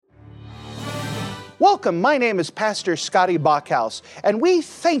Welcome, my name is Pastor Scotty Bachhaus, and we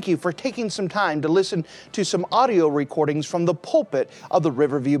thank you for taking some time to listen to some audio recordings from the pulpit of the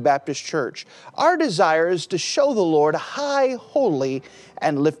Riverview Baptist Church. Our desire is to show the Lord high, holy,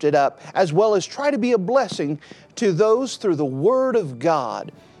 and lifted up, as well as try to be a blessing to those through the Word of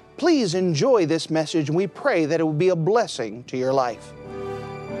God. Please enjoy this message, and we pray that it will be a blessing to your life.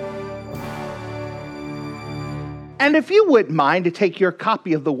 And if you wouldn't mind to take your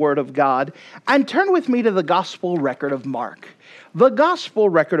copy of the Word of God and turn with me to the Gospel record of Mark. The Gospel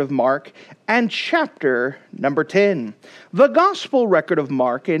record of Mark and chapter number 10. The Gospel record of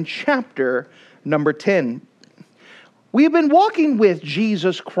Mark and chapter number 10. We have been walking with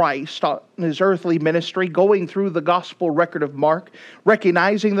Jesus Christ on His earthly ministry, going through the Gospel record of Mark,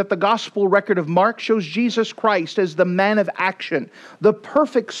 recognizing that the Gospel record of Mark shows Jesus Christ as the man of action, the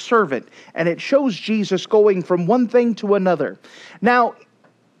perfect servant, and it shows Jesus going from one thing to another. Now,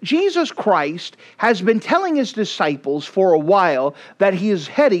 Jesus Christ has been telling His disciples for a while that He is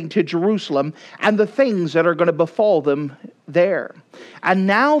heading to Jerusalem and the things that are going to befall them there. And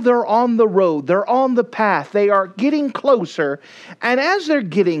now they're on the road, they're on the path, they are getting closer. And as they're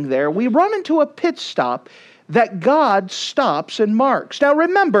getting there, we run into a pit stop that God stops and marks. Now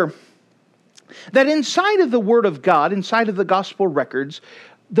remember that inside of the Word of God, inside of the Gospel records,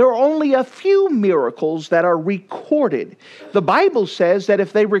 there are only a few miracles that are recorded. The Bible says that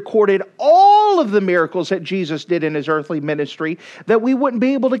if they recorded all of the miracles that Jesus did in His earthly ministry, that we wouldn't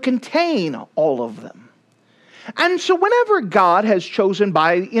be able to contain all of them. And so whenever God has chosen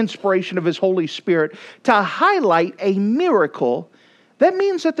by the inspiration of His Holy Spirit to highlight a miracle, that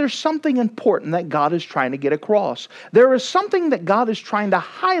means that there's something important that God is trying to get across. There is something that God is trying to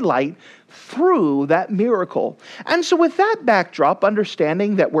highlight through that miracle. And so with that backdrop,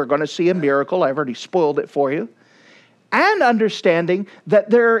 understanding that we're going to see a miracle, I've already spoiled it for you, and understanding that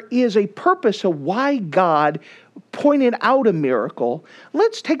there is a purpose of why God pointed out a miracle,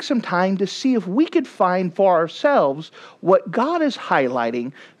 let's take some time to see if we could find for ourselves what God is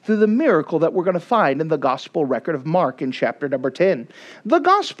highlighting through the miracle that we're going to find in the Gospel record of Mark in chapter number 10. The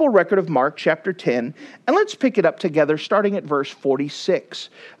Gospel record of Mark chapter 10, and let's pick it up together starting at verse 46.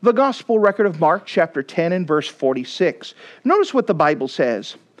 The Gospel record of Mark chapter 10 and verse 46. Notice what the Bible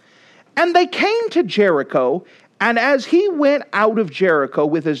says. And they came to Jericho, and as He went out of Jericho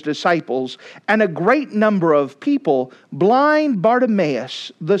with His disciples and a great number of people, blind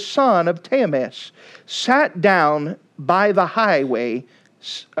Bartimaeus, the son of Timaeus, sat down by the highway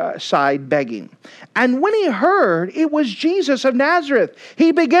side begging. And when he heard it was Jesus of Nazareth,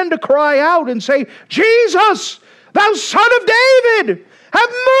 he began to cry out and say, Jesus, thou son of David, have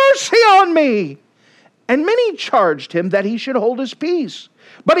mercy on me. And many charged him that he should hold his peace.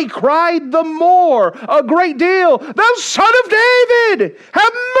 But he cried the more a great deal, thou son of David,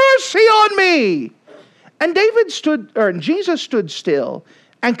 have mercy on me. And Jesus stood still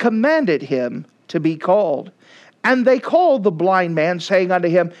and commanded him to be called. And they called the blind man, saying unto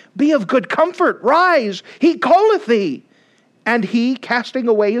him, Be of good comfort, rise, he calleth thee. And he, casting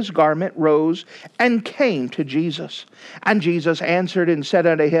away his garment, rose and came to Jesus. And Jesus answered and said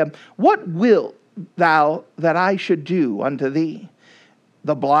unto him, What wilt thou that I should do unto thee?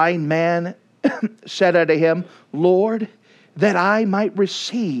 The blind man said unto him, Lord, that I might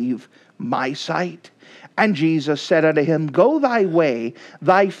receive my sight. And Jesus said unto him, Go thy way,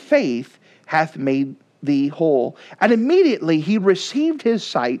 thy faith hath made thee whole. And immediately he received his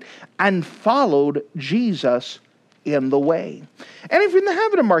sight and followed Jesus in the way. And if you're in the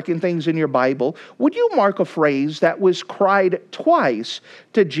habit of marking things in your Bible, would you mark a phrase that was cried twice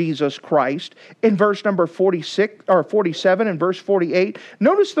to Jesus Christ in verse number 46 or 47 and verse 48?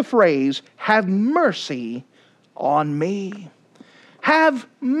 Notice the phrase, have mercy on me. Have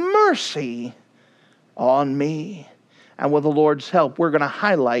mercy on me. And with the Lord's help, we're going to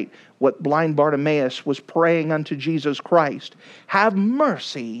highlight what blind Bartimaeus was praying unto Jesus Christ. Have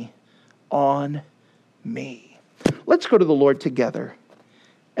mercy on me. Let's go to the Lord together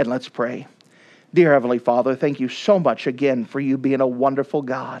and let's pray. Dear Heavenly Father, thank you so much again for you being a wonderful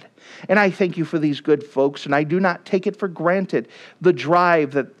God. And I thank you for these good folks, and I do not take it for granted the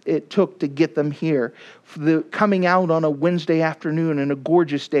drive that it took to get them here, for the coming out on a Wednesday afternoon and a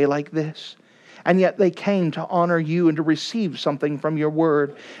gorgeous day like this. And yet they came to honor you and to receive something from your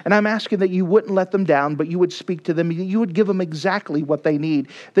word. And I'm asking that you wouldn't let them down, but you would speak to them. That you would give them exactly what they need.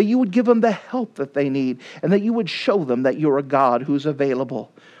 That you would give them the help that they need. And that you would show them that you're a God who's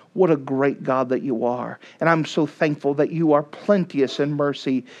available. What a great God that you are. And I'm so thankful that you are plenteous in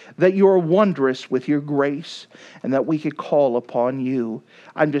mercy, that you are wondrous with your grace, and that we could call upon you.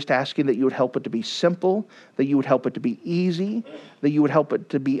 I'm just asking that you would help it to be simple, that you would help it to be easy, that you would help it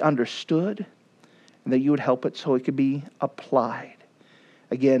to be understood, and that you would help it so it could be applied.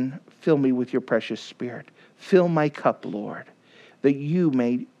 Again, fill me with your precious Spirit. Fill my cup, Lord, that you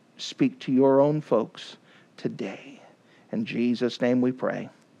may speak to your own folks today. In Jesus' name we pray.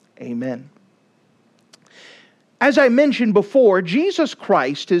 Amen. As I mentioned before, Jesus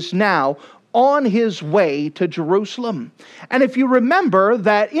Christ is now on his way to Jerusalem. And if you remember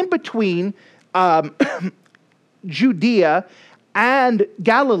that in between Judea and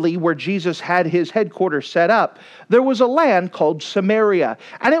Galilee, where Jesus had his headquarters set up, there was a land called Samaria.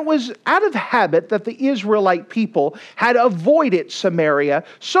 And it was out of habit that the Israelite people had avoided Samaria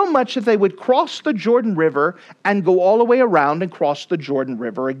so much that they would cross the Jordan River and go all the way around and cross the Jordan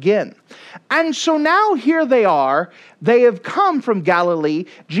River again. And so now here they are. They have come from Galilee.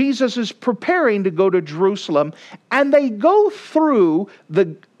 Jesus is preparing to go to Jerusalem. And they go through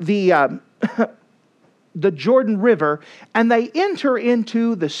the Jordan River, and they enter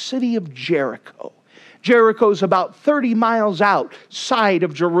into the city of Jericho. Jericho's about 30 miles outside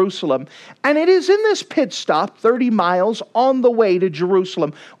of Jerusalem. And it is in this pit stop, 30 miles on the way to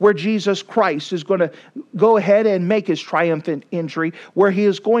Jerusalem, where Jesus Christ is going to go ahead and make his triumphant entry, where he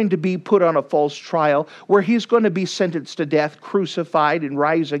is going to be put on a false trial, where he's going to be sentenced to death, crucified, and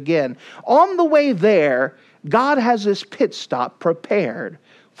rise again. On the way there, God has this pit stop prepared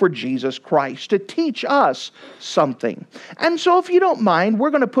for Jesus Christ to teach us something. And so if you don't mind,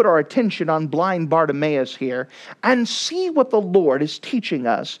 we're going to put our attention on blind Bartimaeus here and see what the Lord is teaching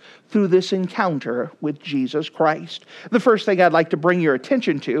us through this encounter with Jesus Christ. The first thing I'd like to bring your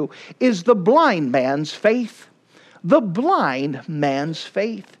attention to is the blind man's faith. The blind man's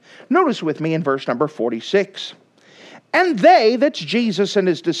faith. Notice with me in verse number 46. And they, that's Jesus and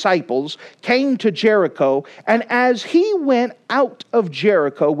his disciples, came to Jericho, and as he went out of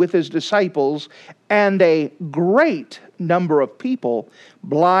Jericho with his disciples and a great number of people,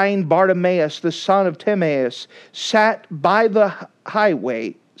 blind Bartimaeus, the son of Timaeus, sat by the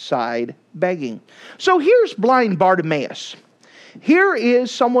highway side begging. So here's blind Bartimaeus. Here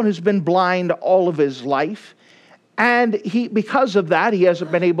is someone who's been blind all of his life. And because of that, he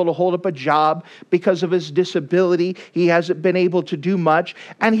hasn't been able to hold up a job. Because of his disability, he hasn't been able to do much.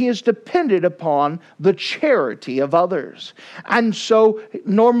 And he is dependent upon the charity of others. And so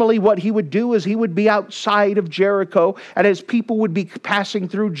normally what he would do is he would be outside of Jericho. And as people would be passing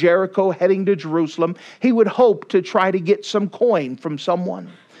through Jericho, heading to Jerusalem, he would hope to try to get some coin from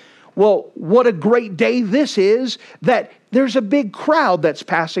someone. Well, what a great day this is that there's a big crowd that's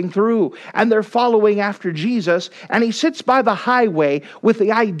passing through and they're following after Jesus, and he sits by the highway with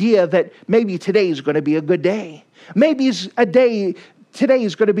the idea that maybe today's going to be a good day. Maybe today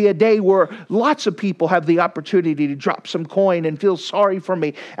is going to be a day where lots of people have the opportunity to drop some coin and feel sorry for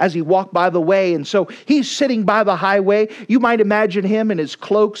me as he walked by the way. And so he's sitting by the highway. You might imagine him in his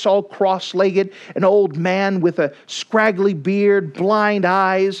cloaks, all cross-legged, an old man with a scraggly beard, blind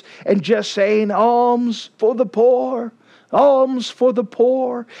eyes, and just saying, alms for the poor, alms for the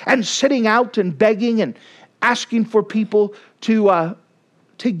poor, and sitting out and begging and asking for people to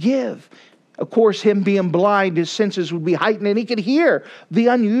give. Of course, him being blind, his senses would be heightened, and he could hear the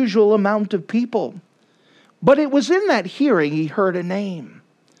unusual amount of people. But it was in that hearing he heard a name.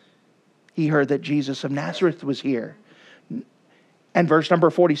 He heard that Jesus of Nazareth was here. And verse number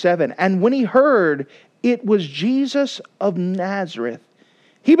 47, and when he heard it was Jesus of Nazareth,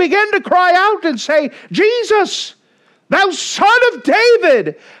 he began to cry out and say, Jesus, thou son of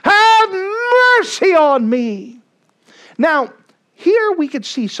David, have mercy on me. Now, here we could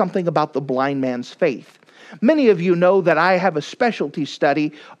see something about the blind man's faith. Many of you know that I have a specialty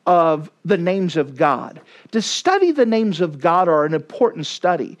study of the names of God. To study the names of God are an important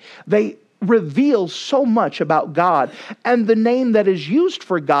study. They reveal so much about God and the name that is used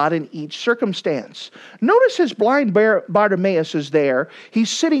for God in each circumstance. Notice as blind Bartimaeus is there.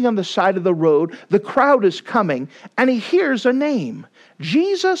 He's sitting on the side of the road. The crowd is coming, and he hears a name,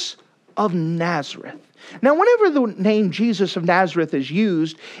 Jesus of Nazareth. Now, whenever the name Jesus of Nazareth is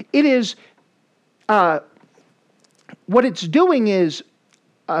used, it is, what it's doing is,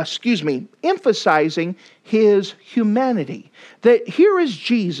 emphasizing his humanity. That here is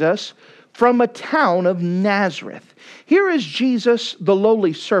Jesus from a town of Nazareth. Here is Jesus, the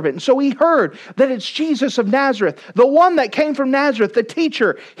lowly servant. And so he heard that it's Jesus of Nazareth, the one that came from Nazareth, the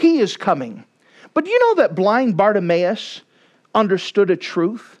teacher. He is coming. But you know that blind Bartimaeus understood a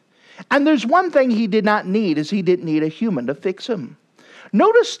truth? And there's one thing he did not need, is he didn't need a human to fix him.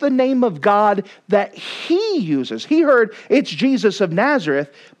 Notice the name of God that he uses. He heard it's Jesus of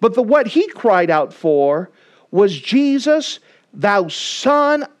Nazareth, but what he cried out for was, Jesus, thou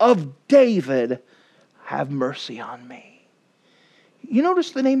son of David, have mercy on me. You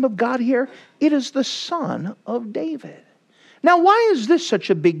notice the name of God here? It is the Son of David. Now, why is this such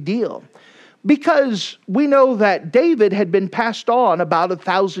a big deal? Because we know that David had been passed on about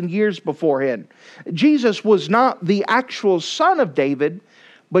 1,000 years beforehand. Jesus was not the actual son of David,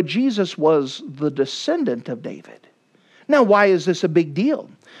 but Jesus was the descendant of David. Now, why is this a big deal?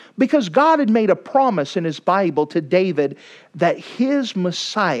 Because God had made a promise in His Bible to David that his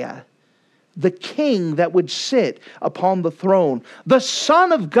Messiah, the king that would sit upon the throne, the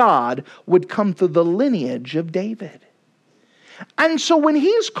Son of God, would come through the lineage of David. And so when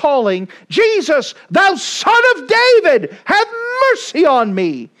He's calling, Jesus, thou Son of David, have mercy on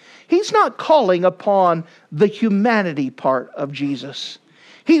me, He's not calling upon the humanity part of Jesus.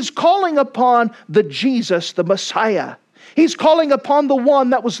 He's calling upon the Jesus, the Messiah. He's calling upon the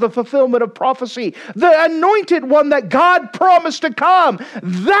one that was the fulfillment of prophecy, the anointed one that God promised to come.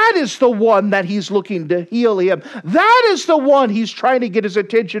 That is the one that He's looking to heal him. That is the one He's trying to get his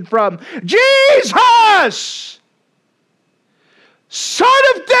attention from. Jesus, Son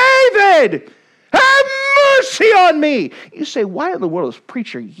of David, have mercy on me. You say, why in the world is the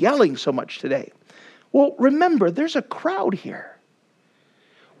preacher yelling so much today? Well, remember, there's a crowd here.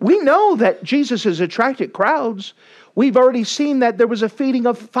 We know that Jesus has attracted crowds. We've already seen that there was a feeding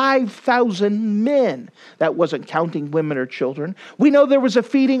of 5,000 men. That wasn't counting women or children. We know there was a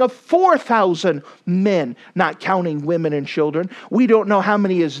feeding of 4,000 men, not counting women and children. We don't know how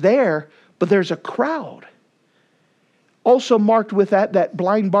many is there, but there's a crowd. Also marked with that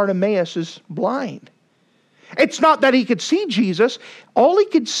blind Bartimaeus is blind. It's not that he could see Jesus. All he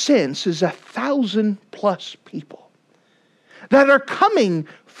could sense is 1,000+ people that are coming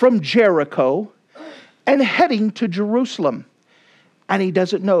from Jericho and heading to Jerusalem. And he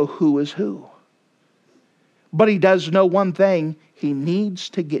doesn't know who is who. But he does know one thing. He needs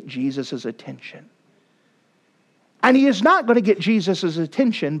to get Jesus' attention. And he is not going to get Jesus'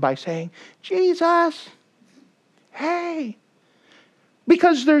 attention by saying, Jesus, hey,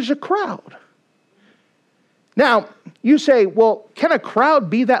 because there's a crowd. Now, you say, well, can a crowd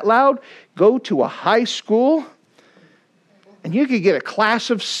be that loud? Go to a high school, and you could get a class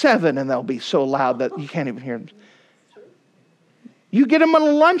of 7, and they'll be so loud that you can't even hear them. You get them in a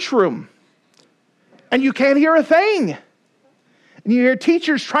lunchroom, and you can't hear a thing. And you hear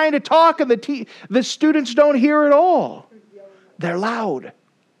teachers trying to talk, and the students don't hear at all. They're loud.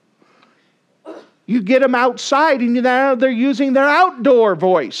 You get them outside, and now they're using their outdoor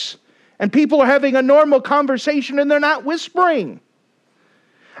voice. And people are having a normal conversation, and they're not whispering.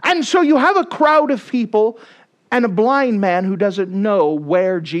 And so you have a crowd of people and a blind man who doesn't know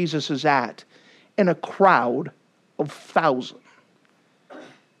where Jesus is at in a crowd of 1,000.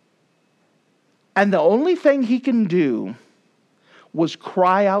 And the only thing he can do was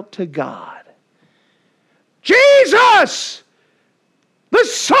cry out to God, Jesus, the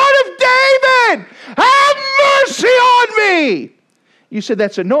Son of David, have mercy on me. You said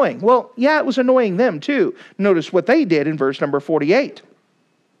that's annoying. Well, yeah, it was annoying them too. Notice what they did in verse number 48.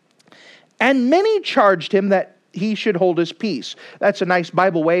 And many charged him that he should hold his peace. That's a nice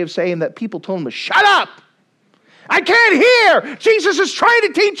Bible way of saying that people told him to shut up. I can't hear. Jesus is trying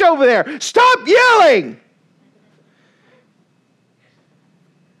to teach over there. Stop yelling.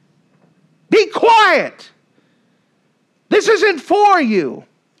 Be quiet. This isn't for you.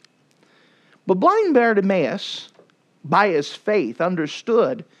 But blind Bartimaeus, by his faith,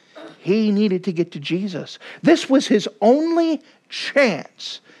 understood he needed to get to Jesus. This was his only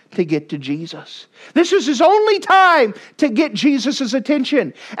chance to get to Jesus. This was his only time to get Jesus'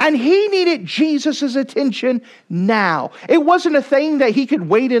 attention. And he needed Jesus' attention now. It wasn't a thing that he could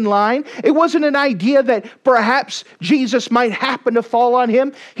wait in line. It wasn't an idea that perhaps Jesus might happen to fall on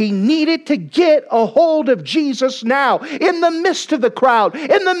him. He needed to get a hold of Jesus now. In the midst of the crowd.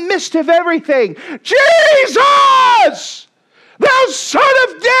 In the midst of everything. Jesus! Thou Son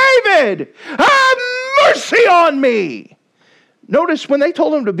of David! Have mercy on me! Notice when they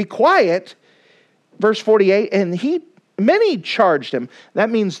told him to be quiet, verse 48, and many charged him. That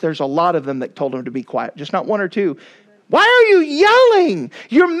means there's a lot of them that told him to be quiet, just not one or two. Why are you yelling?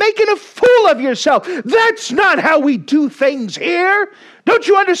 You're making a fool of yourself. That's not how we do things here. Don't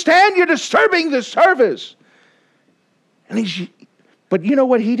you understand? You're disturbing the service. But you know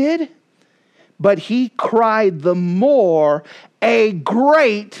what he did? But he cried the more a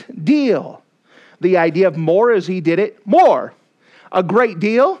great deal. The idea of more is he did it more. A great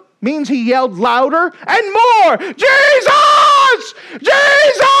deal means he yelled louder and more. Jesus!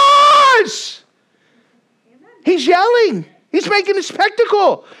 Jesus! Amen. He's yelling. He's making a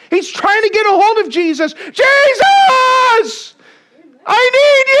spectacle. He's trying to get a hold of Jesus. Jesus! Amen. I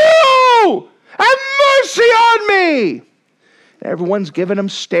need you! Have mercy on me! Everyone's giving him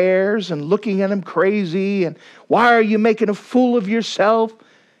stares and looking at him crazy. And why are you making a fool of yourself?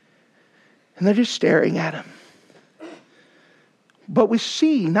 And they're just staring at him. But we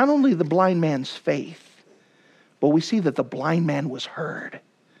see not only the blind man's faith, but we see that the blind man was heard.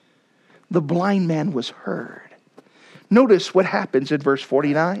 The blind man was heard. Notice what happens in verse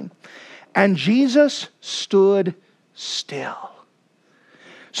 49. And Jesus stood still.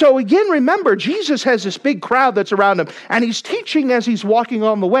 So again, remember, Jesus has this big crowd that's around him, and he's teaching as he's walking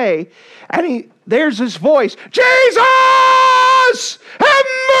on the way, and there's this voice, Jesus, have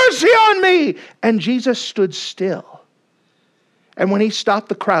mercy on me! And Jesus stood still. And when he stopped,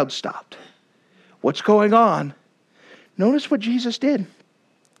 the crowd stopped. What's going on? Notice what Jesus did.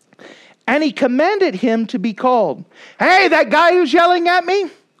 And he commanded him to be called. Hey, that guy who's yelling at me,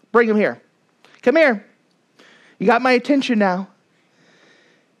 bring him here. Come here. You got my attention now.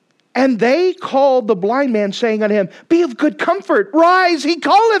 And they called the blind man, saying unto him, be of good comfort, rise, he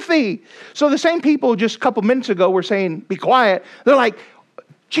calleth thee. So the same people just a couple minutes ago were saying, be quiet. They're like,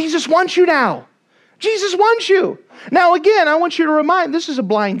 Jesus wants you now. Jesus wants you. Now again, I want you to remind, this is a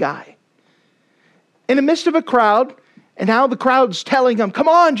blind guy. In the midst of a crowd, and now the crowd's telling him, come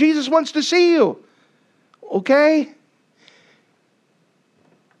on, Jesus wants to see you. Okay?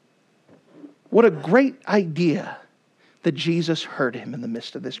 What a great idea that Jesus heard him in the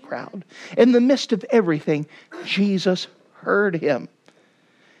midst of this crowd. In the midst of everything, Jesus heard him.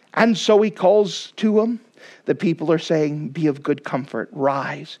 And so he calls to him. The people are saying, be of good comfort,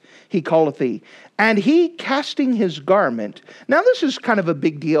 rise, he calleth thee. And he, casting his garment. Now this is kind of a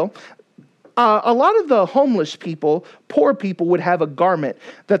big deal. A lot of the homeless people, poor people, would have a garment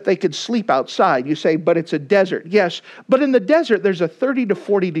that they could sleep outside. You say, but it's a desert. Yes, but in the desert, there's a 30 to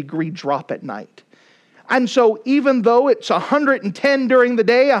 40 degree drop at night. And so even though it's 110 during the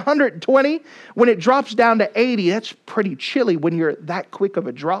day, 120, when it drops down to 80, that's pretty chilly when you're that quick of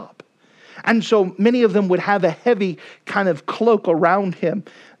a drop. And so many of them would have a heavy kind of cloak around him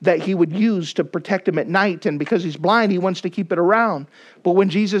that he would use to protect him at night. And because he's blind, he wants to keep it around. But when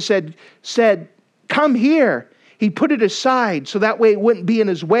Jesus said, come here, he put it aside so that way it wouldn't be in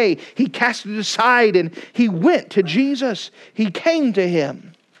his way. He cast it aside and he went to Jesus. He came to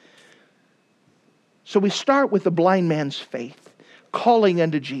him. So we start with the blind man's faith, calling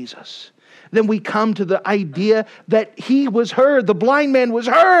unto Jesus. Then we come to the idea that he was heard. The blind man was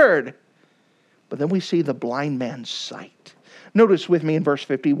heard. But then we see the blind man's sight. Notice with me in verse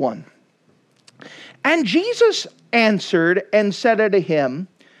 51. And Jesus answered and said unto him,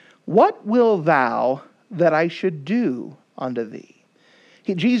 what wilt thou that I should do unto thee?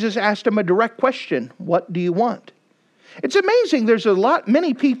 Jesus asked him a direct question. What do you want? It's amazing. There's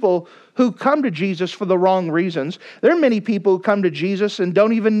many people who come to Jesus for the wrong reasons. There are many people who come to Jesus and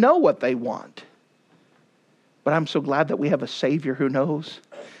don't even know what they want. But I'm so glad that we have a Savior who knows,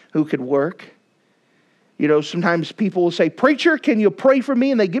 who could work. You know, sometimes people will say, preacher, can you pray for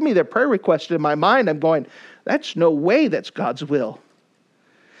me? And they give me their prayer request in my mind. I'm going, that's no way that's God's will.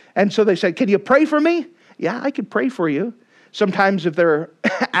 And so they say, can you pray for me? Yeah, I could pray for you. Sometimes if they're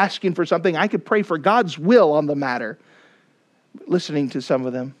asking for something, I could pray for God's will on the matter. Listening to some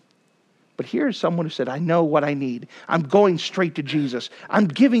of them. But here's someone who said, I know what I need. I'm going straight to Jesus. I'm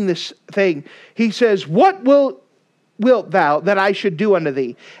giving this thing. He says, what wilt thou that I should do unto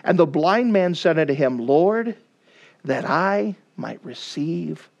thee? And the blind man said unto him, Lord, that I might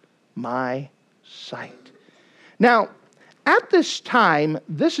receive my sight. Now, at this time,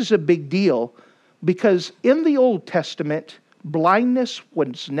 this is a big deal because in the Old Testament, blindness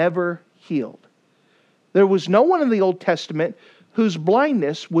was never healed. There was no one in the Old Testament whose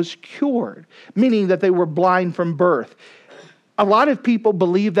blindness was cured, meaning that they were blind from birth. A lot of people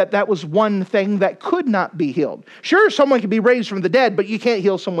believe that that was one thing that could not be healed. Sure, someone can be raised from the dead, but you can't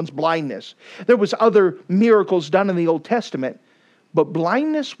heal someone's blindness. There was other miracles done in the Old Testament, but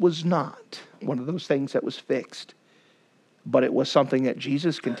blindness was not one of those things that was fixed. But it was something that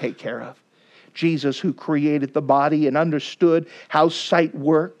Jesus can take care of. Jesus, who created the body and understood how sight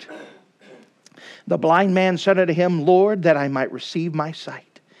worked. The blind man said unto him, Lord, that I might receive my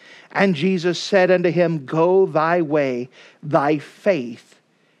sight. And Jesus said unto him, go thy way, thy faith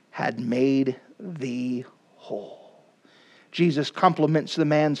had made thee whole. Jesus compliments the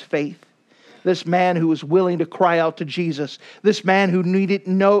man's faith. This man who was willing to cry out to Jesus. This man who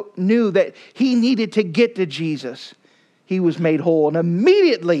knew that he needed to get to Jesus. He was made whole. And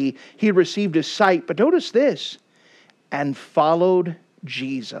immediately he received his sight. But notice this. And followed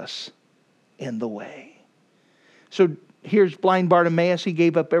Jesus in the way. So here's blind Bartimaeus. He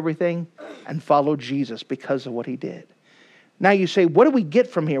gave up everything and followed Jesus because of what he did. Now you say, what do we get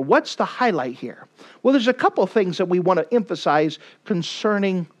from here? What's the highlight here? Well, there's a couple of things that we want to emphasize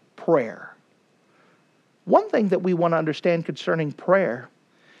concerning prayer. One thing that we want to understand concerning prayer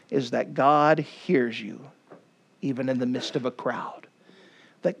is that God hears you even in the midst of a crowd.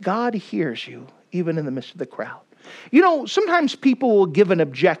 That God hears you even in the midst of the crowd. You know, sometimes people will give an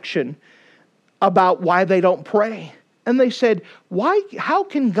objection about why they don't pray. And they said, how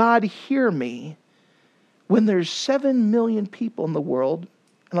can God hear me when there's 7 million people in the world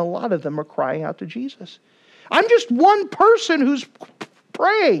and a lot of them are crying out to Jesus? I'm just one person who's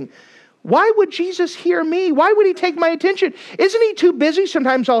praying. Why would Jesus hear me? Why would he take my attention? Isn't he too busy?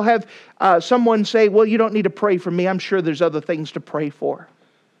 Sometimes I'll have someone say, well, you don't need to pray for me. I'm sure there's other things to pray for.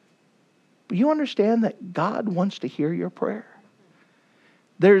 But you understand that God wants to hear your prayer.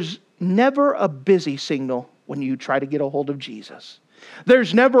 There's never a busy signal when you try to get a hold of Jesus.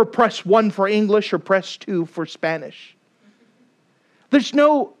 There's never press 1 for English or press 2 for Spanish. There's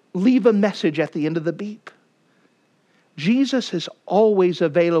no leave a message at the end of the beep. Jesus is always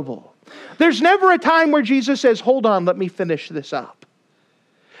available. There's never a time where Jesus says, hold on, let me finish this up.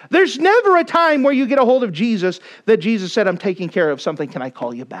 There's never a time where you get a hold of Jesus that Jesus said, I'm taking care of something, can I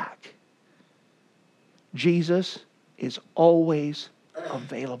call you back? Jesus is always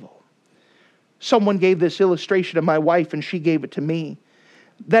available. Someone gave this illustration to my wife and she gave it to me.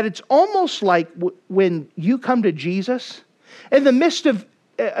 That it's almost like when you come to Jesus, in the midst of,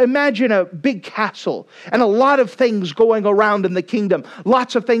 imagine a big castle and a lot of things going around in the kingdom.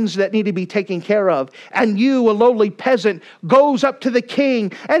 Lots of things that need to be taken care of. And you, a lowly peasant, goes up to the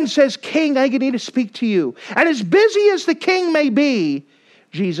king and says, King, I need to speak to you. And as busy as the king may be,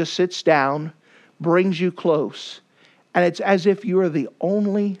 Jesus sits down, brings you close. And it's as if you are the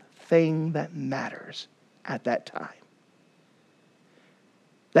only thing that matters at that time.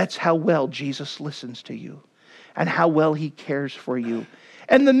 That's how well Jesus listens to you and how well he cares for you.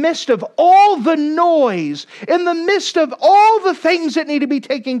 In the midst of all the noise, in the midst of all the things that need to be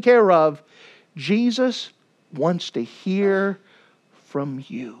taken care of, Jesus wants to hear from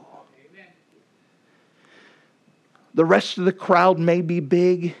you. Amen. The rest of the crowd may be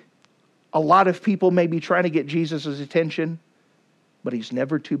big. A lot of people may be trying to get Jesus' attention, but he's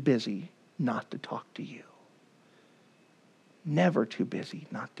never too busy not to talk to you. Never too busy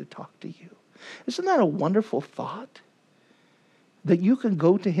not to talk to you. Isn't that a wonderful thought? That you can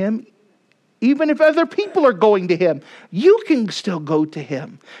go to him, even if other people are going to him. You can still go to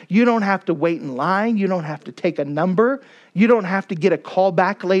him. You don't have to wait in line. You don't have to take a number. You don't have to get a call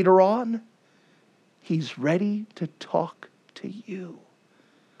back later on. He's ready to talk to you.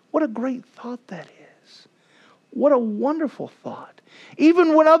 What a great thought that is. What a wonderful thought.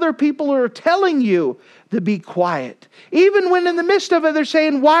 Even when other people are telling you to be quiet. Even when in the midst of it they're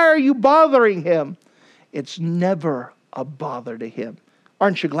saying, why are you bothering him? It's never a bother to him.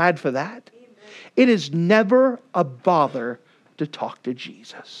 Aren't you glad for that? Amen. It is never a bother to talk to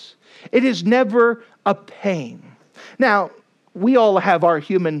Jesus. It is never a pain. Now, we all have our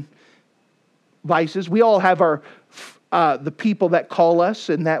human vices. We all have our the people that call us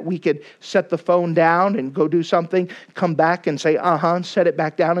and that we could set the phone down and go do something, come back and say, set it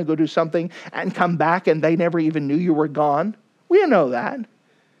back down and go do something, and come back and they never even knew you were gone. We know that.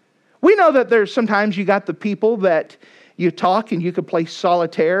 We know that there's sometimes you got the people that you talk and you could play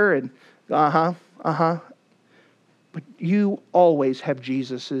solitaire and But you always have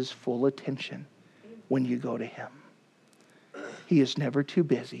Jesus' full attention when you go to him. He is never too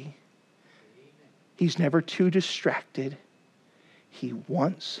busy. He's never too distracted. He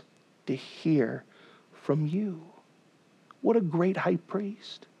wants to hear from you. What a great high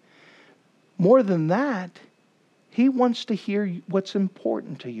priest. More than that, he wants to hear what's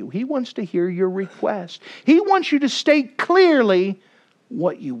important to you. He wants to hear your request. He wants you to state clearly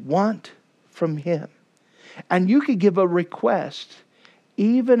what you want from him. And you could give a request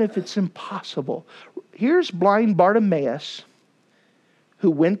even if it's impossible. Here's blind Bartimaeus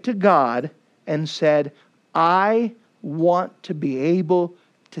who went to God and said, I want to be able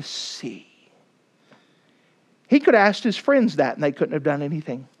to see. He could have asked his friends that and they couldn't have done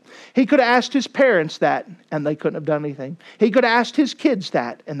anything. He could have asked his parents that and they couldn't have done anything. He could have asked his kids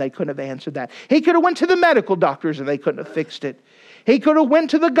that and they couldn't have answered that. He could have went to the medical doctors and they couldn't have fixed it. He could have went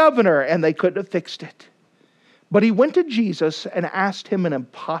to the governor and they couldn't have fixed it. But he went to Jesus and asked him an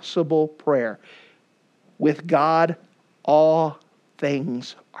impossible prayer. With God, all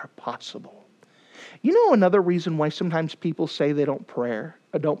things are possible. You know another reason why sometimes people say they don't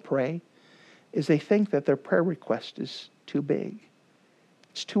pray is they think that their prayer request is too big.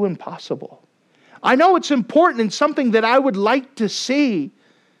 It's too impossible. I know it's important and something that I would like to see,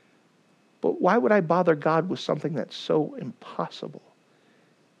 But why would I bother God with something that's so impossible?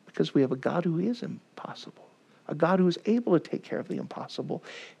 Because we have a God who is impossible. A God who is able to take care of the impossible.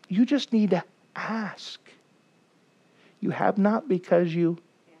 You just need to ask. You have not because you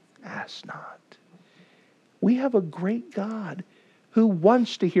ask not. We have a great God who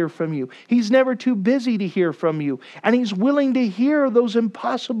wants to hear from you. He's never too busy to hear from you. And He's willing to hear those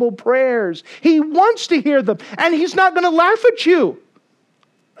impossible prayers. He wants to hear them. And He's not going to laugh at you.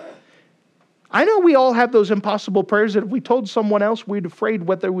 I know we all have those impossible prayers that if we told someone else, we'd afraid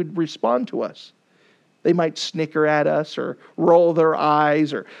what they would respond to us. They might snicker at us or roll their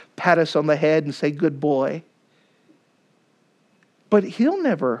eyes or pat us on the head and say, good boy. But He'll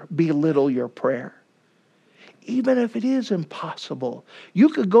never belittle your prayer. Even if it is impossible, you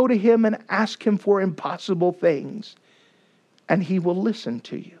could go to Him and ask Him for impossible things, and He will listen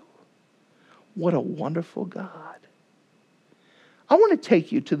to you. What a wonderful God. I want to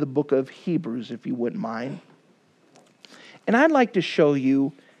take you to the book of Hebrews, if you wouldn't mind. And I'd like to show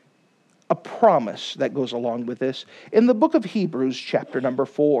you a promise that goes along with this. In the book of Hebrews, chapter number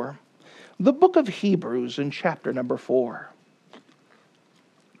 4. The book of Hebrews in chapter number 4.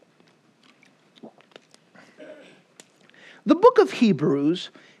 The book of Hebrews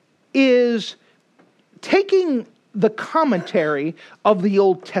is taking the commentary of the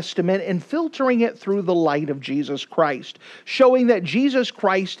Old Testament and filtering it through the light of Jesus Christ, showing that Jesus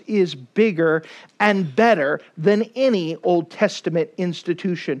Christ is bigger and better than any Old Testament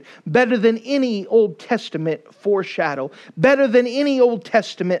institution, better than any Old Testament foreshadow, better than any Old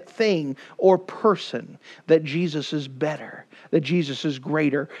Testament thing or person, that Jesus is better, that Jesus is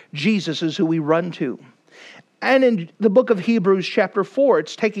greater, Jesus is who we run to. And in the book of Hebrews chapter 4,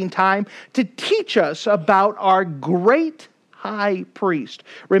 it's taking time to teach us about our great high priest.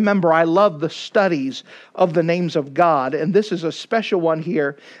 Remember, I love the studies of the names of God, and this is a special one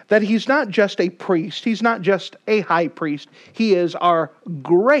here, that He's not just a priest, He's not just a high priest, He is our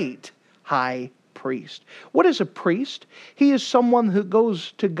great high priest. What is a priest? He is someone who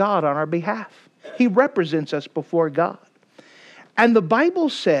goes to God on our behalf. He represents us before God. And the Bible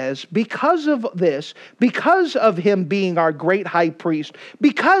says, because of this, because of Him being our great high priest,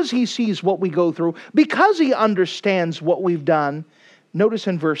 because He sees what we go through, because He understands what we've done, notice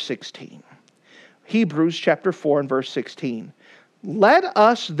in verse 16. Hebrews chapter 4 and verse 16. Let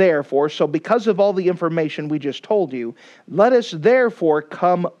us therefore, so because of all the information we just told you, let us therefore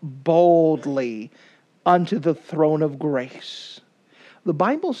come boldly unto the throne of grace. The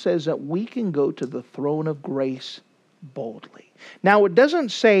Bible says that we can go to the throne of grace boldly. Now, it doesn't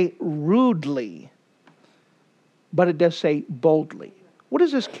say rudely, but it does say boldly. What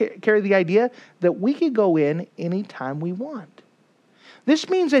does this carry the idea? That we can go in anytime we want. This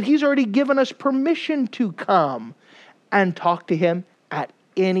means that He's already given us permission to come and talk to Him at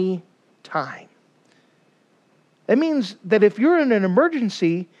any time. That means that if you're in an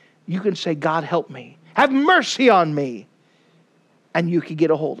emergency, you can say, God, help me. Have mercy on me. And you can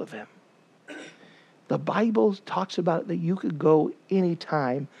get a hold of Him. The Bible talks about that you could go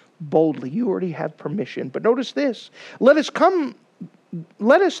anytime boldly. You already have permission. But notice this. Let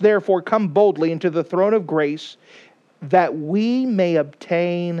us therefore come boldly into the throne of grace that we may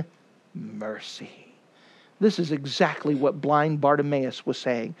obtain mercy. This is exactly what blind Bartimaeus was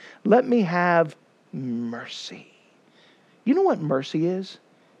saying. Let me have mercy. You know what mercy is?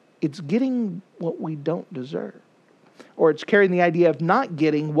 It's getting what we don't deserve. Or it's carrying the idea of not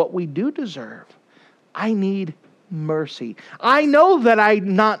getting what we do deserve. I need mercy. I know that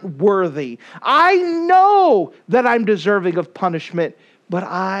I'm not worthy. I know that I'm deserving of punishment, but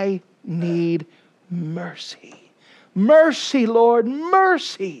I need mercy. Mercy, Lord,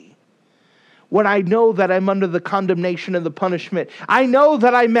 mercy. When I know that I'm under the condemnation and the punishment, I know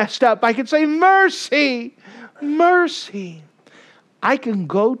that I messed up, I can say, mercy, mercy. I can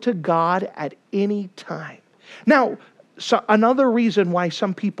go to God at any time. Now, so another reason why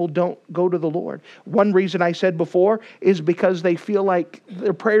some people don't go to the Lord. One reason I said before is because they feel like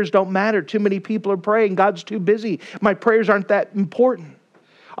their prayers don't matter. Too many people are praying. God's too busy. My prayers aren't that important.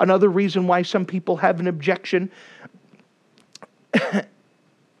 Another reason why some people have an objection.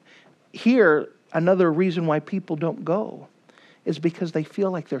 Here, another reason why people don't go is because they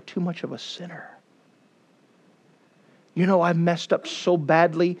feel like they're too much of a sinner. You know, I've messed up so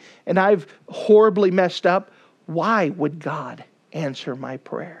badly and I've horribly messed up. Why would God answer my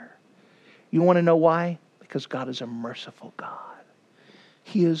prayer? You want to know why? Because God is a merciful God.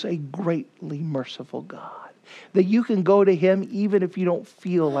 He is a greatly merciful God. That you can go to Him even if you don't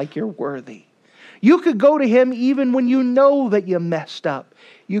feel like you're worthy. You could go to Him even when you know that you messed up.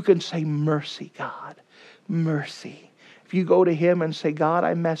 You can say, mercy, God, mercy. If you go to Him and say, God,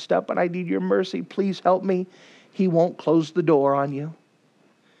 I messed up and I need your mercy, please help me, He won't close the door on you.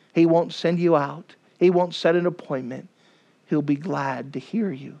 He won't send you out. He won't set an appointment. He'll be glad to hear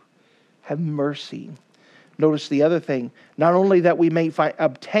you. Have mercy. Notice the other thing. Not only that we may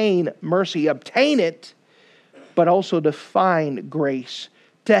obtain mercy, obtain it, but also to find grace,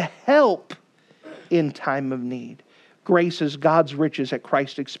 to help in time of need. Grace is God's riches at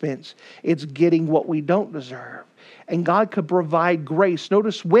Christ's expense. It's getting what we don't deserve. And God could provide grace.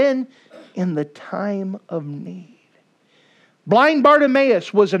 Notice when? In the time of need. Blind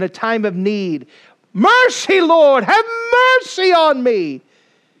Bartimaeus was in a time of need. Mercy, Lord, have mercy on me.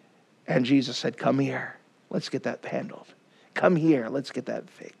 And Jesus said, come here. Let's get that handled. Come here. Let's get that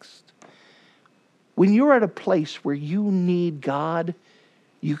fixed. When you're at a place where you need God,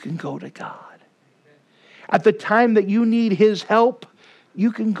 you can go to God. At the time that you need His help,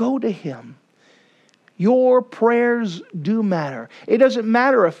 you can go to Him. Your prayers do matter. It doesn't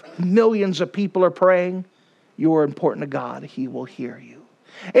matter if millions of people are praying. You're important to God. He will hear you.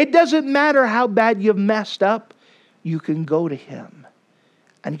 It doesn't matter how bad you've messed up. You can go to Him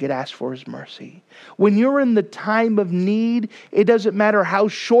and you can ask for His mercy. When you're in the time of need, it doesn't matter how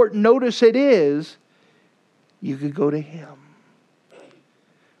short notice it is. You could go to Him.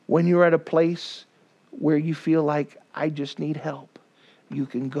 When you're at a place where you feel like, I just need help, you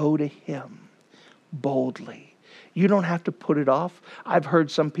can go to Him boldly. You don't have to put it off. I've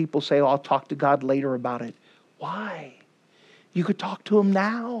heard some people say, I'll talk to God later about it. Why? You could talk to Him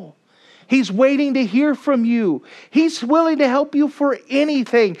now. He's waiting to hear from you. He's willing to help you for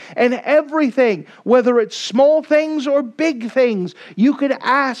anything and everything, whether it's small things or big things. You could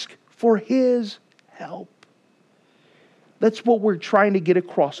ask for His help. That's what we're trying to get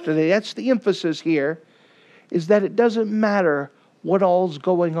across today. That's the emphasis here, is that it doesn't matter what all's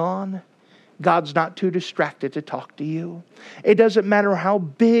going on. God's not too distracted to talk to you. It doesn't matter how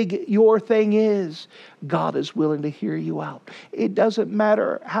big your thing is. God is willing to hear you out. It doesn't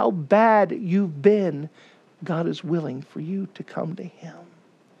matter how bad you've been. God is willing for you to come to Him.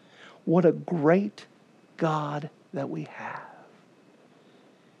 What a great God that we have.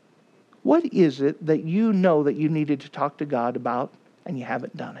 What is it that you know that you needed to talk to God about and you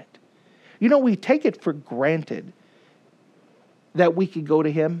haven't done it? You know, we take it for granted that we could go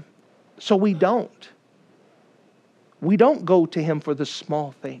to Him, so we don't. We don't go to Him for the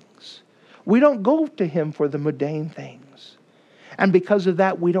small things. We don't go to Him for the mundane things. And because of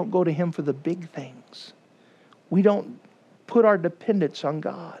that, we don't go to Him for the big things. We don't put our dependence on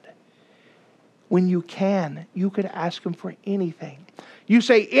God. When you can ask Him for anything. You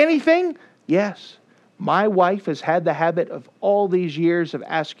say, anything? Yes. My wife has had the habit of all these years of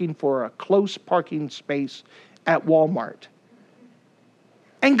asking for a close parking space at Walmart.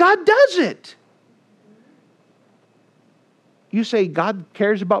 And God does it. You say God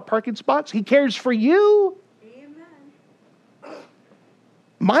cares about parking spots? He cares for you. Amen.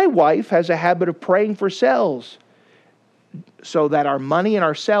 My wife has a habit of praying for cells so that our money and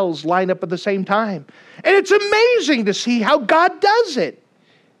our cells line up at the same time. And it's amazing to see how God does it.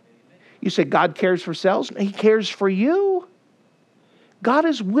 You say God cares for cells? He cares for you. God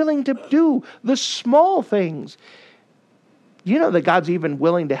is willing to do the small things. You know that God's even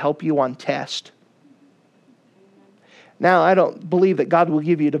willing to help you on test. Now, I don't believe that God will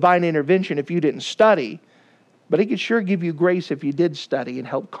give you divine intervention if you didn't study, but He could sure give you grace if you did study and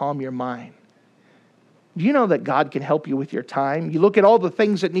help calm your mind. Do you know that God can help you with your time? You look at all the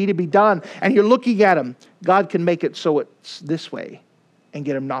things that need to be done, and you're looking at them. God can make it so it's this way and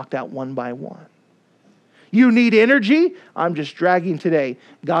get them knocked out one by one. You need energy? I'm just dragging today.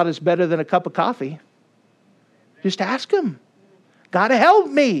 God is better than a cup of coffee. Just ask Him. God, help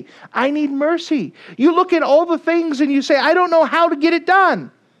me. I need mercy. You look at all the things and you say, I don't know how to get it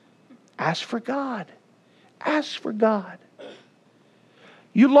done. Ask for God. Ask for God.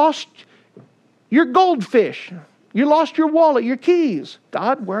 You lost your goldfish. You lost your wallet, your keys.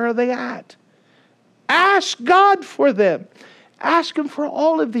 God, where are they at? Ask God for them. Ask Him for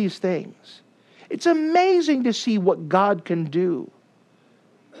all of these things. It's amazing to see what God can do.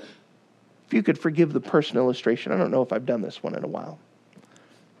 If you could forgive the person illustration. I don't know if I've done this one in a while.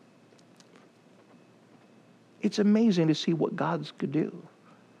 It's amazing to see what God could do.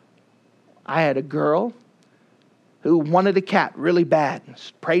 I had a girl who wanted a cat really bad.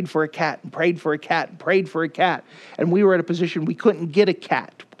 Prayed for a cat and prayed for a cat and prayed for a cat. And we were at a position we couldn't get a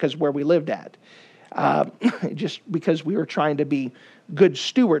cat because where we lived at. Just because we were trying to be good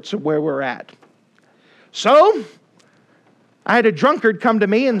stewards of where we're at. So I had a drunkard come to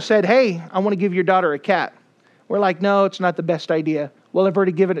me and said, hey, I want to give your daughter a cat. We're like, no, it's not the best idea. Well, I've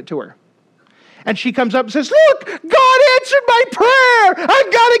already given it to her. And she comes up and says, look, God answered my prayer.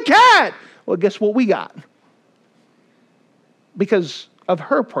 I've got a cat. Well, guess what we got? Because of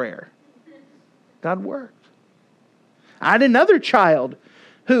her prayer, God worked. I had another child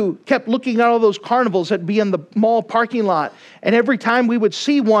who kept looking at all those carnivals that'd be in the mall parking lot. And every time we would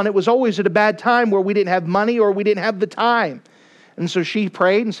see one, it was always at a bad time where we didn't have money or we didn't have the time. And so she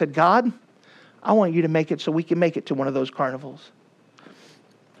prayed and said, God, I want you to make it so we can make it to one of those carnivals.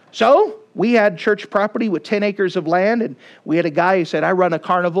 So we had church property with 10 acres of land, and we had a guy who said, I run a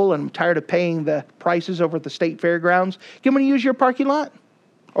carnival and I'm tired of paying the prices over at the state fairgrounds. Can we use your parking lot?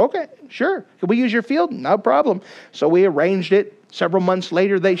 Okay, sure. Can we use your field? No problem. So we arranged it. Several months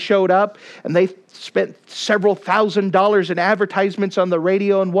later, they showed up, and they spent several $1,000s in advertisements on the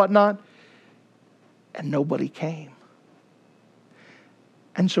radio and whatnot, and nobody came.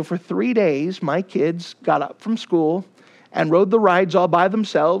 And so for 3 days, my kids got up from school and rode the rides all by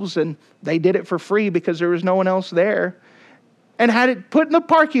themselves, and they did it for free because there was no one else there, and had it put in the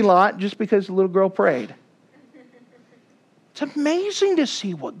parking lot just because the little girl prayed. It's amazing to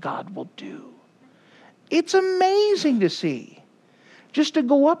see what God will do. It's amazing to see. Just to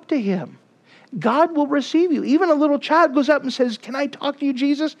go up to Him. God will receive you. Even a little child goes up and says, can I talk to you,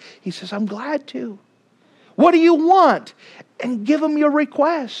 Jesus? He says, I'm glad to. What do you want? And give Him your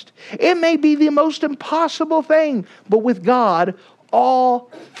request. It may be the most impossible thing, but with God, all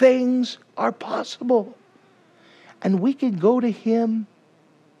things are possible. And we can go to Him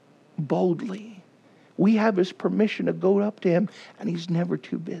boldly. We have His permission to go up to Him, and He's never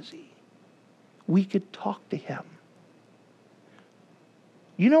too busy. We could talk to Him.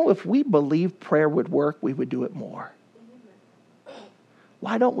 You know, if we believed prayer would work, we would do it more.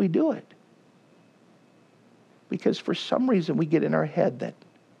 Why don't we do it? Because for some reason we get in our head that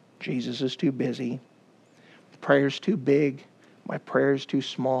Jesus is too busy, prayer's too big, my prayer's too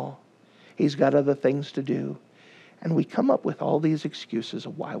small, He's got other things to do. And we come up with all these excuses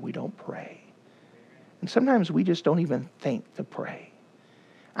of why we don't pray. And sometimes we just don't even think to pray.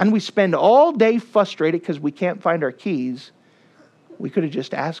 And we spend all day frustrated because we can't find our keys. We could have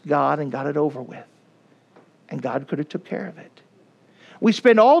just asked God and got it over with. And God could have took care of it. We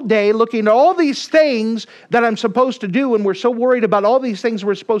spend all day looking at all these things that I'm supposed to do, and we're so worried about all these things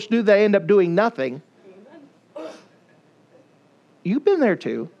we're supposed to do that I end up doing nothing. You've been there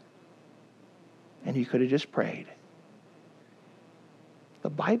too. And you could have just prayed. The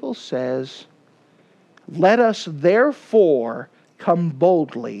Bible says, let us therefore come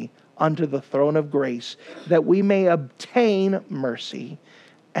boldly unto the throne of grace, that we may obtain mercy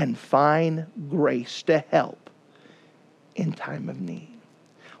and find grace to help in time of need.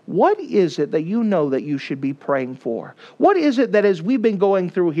 What is it that you know that you should be praying for? What is it that as we've been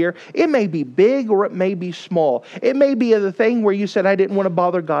going through here, it may be big or it may be small. It may be the thing where you said, I didn't want to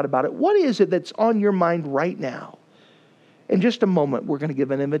bother God about it. What is it that's on your mind right now? In just a moment, we're going to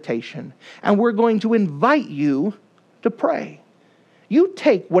give an invitation, and we're going to invite you to pray. You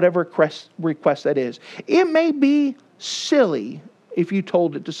take whatever request that is. It may be silly if you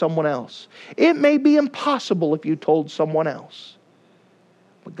told it to someone else. It may be impossible if you told someone else.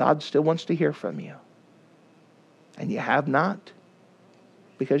 But God still wants to hear from you. And you have not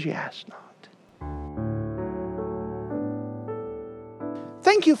because you ask not.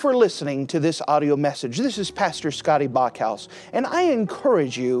 Thank you for listening to this audio message. This is Pastor Scotty Bachhaus, and I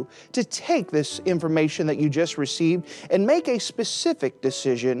encourage you to take this information that you just received and make a specific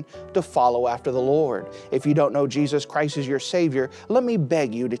decision to follow after the Lord. If you don't know Jesus Christ as your Savior, let me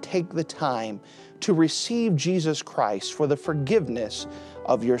beg you to take the time to receive Jesus Christ for the forgiveness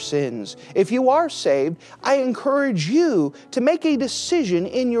of your sins. If you are saved, I encourage you to make a decision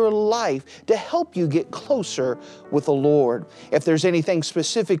in your life to help you get closer with the Lord. If there's anything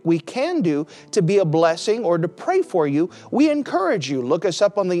specific we can do to be a blessing or to pray for you, we encourage you. Look us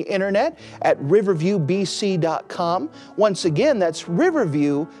up on the internet at riverviewbc.com. Once again, that's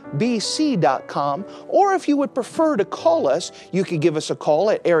riverviewbc.com. Or if you would prefer to call us, you could give us a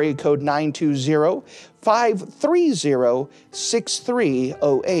call at area code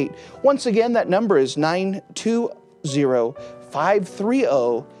 920-530-6308. Once again, that number is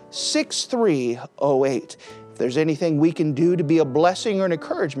 920-530-6308. If there's anything we can do to be a blessing or an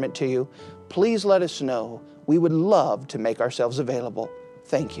encouragement to you, please let us know. We would love to make ourselves available.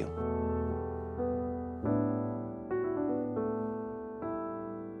 Thank you.